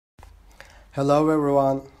Hello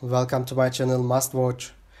everyone, welcome to my channel Must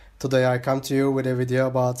Watch. Today I come to you with a video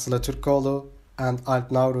about Sıla Türkoğlu and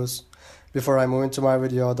Alp. Before I move into my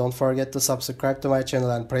video, don't forget to subscribe to my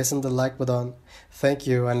channel and pressing the like button. Thank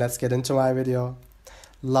you, and let's get into my video.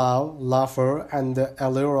 Love, laughter, and the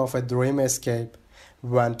allure of a dream escape.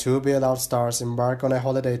 When two beloved stars embark on a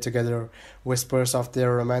holiday together, whispers of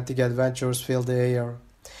their romantic adventures fill the air.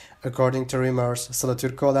 According to rumors, Sıla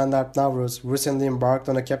Türkoğlu and Alp recently embarked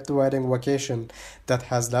on a captivating vacation that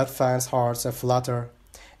has left fans' hearts aflutter,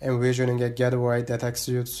 envisioning a getaway that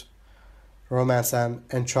exudes romance and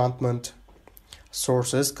enchantment.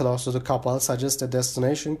 Sources close to the couple suggest a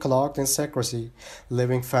destination cloaked in secrecy,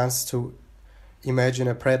 leaving fans to imagine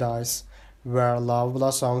a paradise where love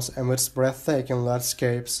blossoms amidst breathtaking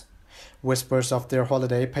landscapes. Whispers of their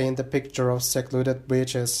holiday paint a picture of secluded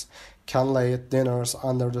beaches, candlelit dinners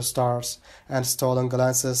under the stars, and stolen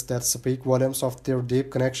glances that speak volumes of their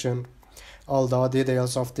deep connection. Although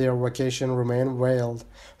details of their vacation remain veiled,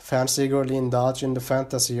 fans eagerly indulge in the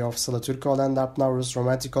fantasy of Sıla Türkoğlu and Alp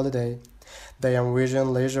romantic holiday. They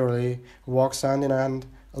envision leisurely walks hand in hand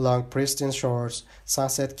along pristine shores,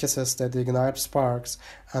 sunset kisses that ignite sparks,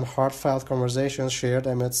 and heartfelt conversations shared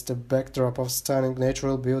amidst the backdrop of stunning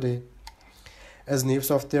natural beauty. As news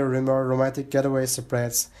of their rumored romantic getaway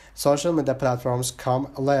spreads, social media platforms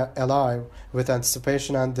come alive with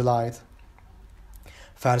anticipation and delight.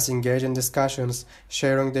 Fans engage in discussions,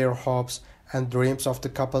 sharing their hopes and dreams of the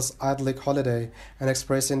couple's idyllic holiday and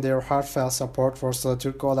expressing their heartfelt support for Sıla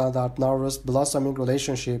Türkoğlu and Alp's blossoming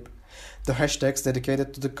relationship. The hashtags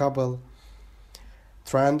dedicated to the couple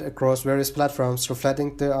trend across various platforms,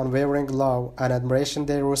 reflecting the unwavering love and admiration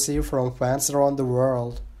they receive from fans around the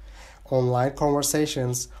world. Online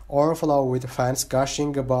conversations overflow with fans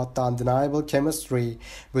gushing about the undeniable chemistry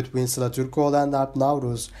between Sıla Türkoğlu and Alp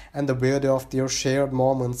and the beauty of their shared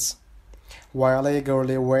moments. While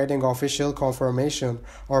eagerly awaiting official confirmation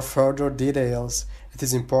or further details, it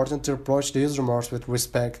is important to approach these rumors with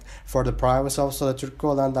respect for the privacy of Sıla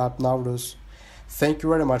Türkoğlu and Alp. Thank you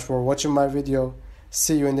very much for watching my video.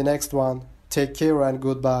 See you in the next one. Take care and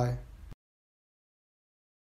goodbye.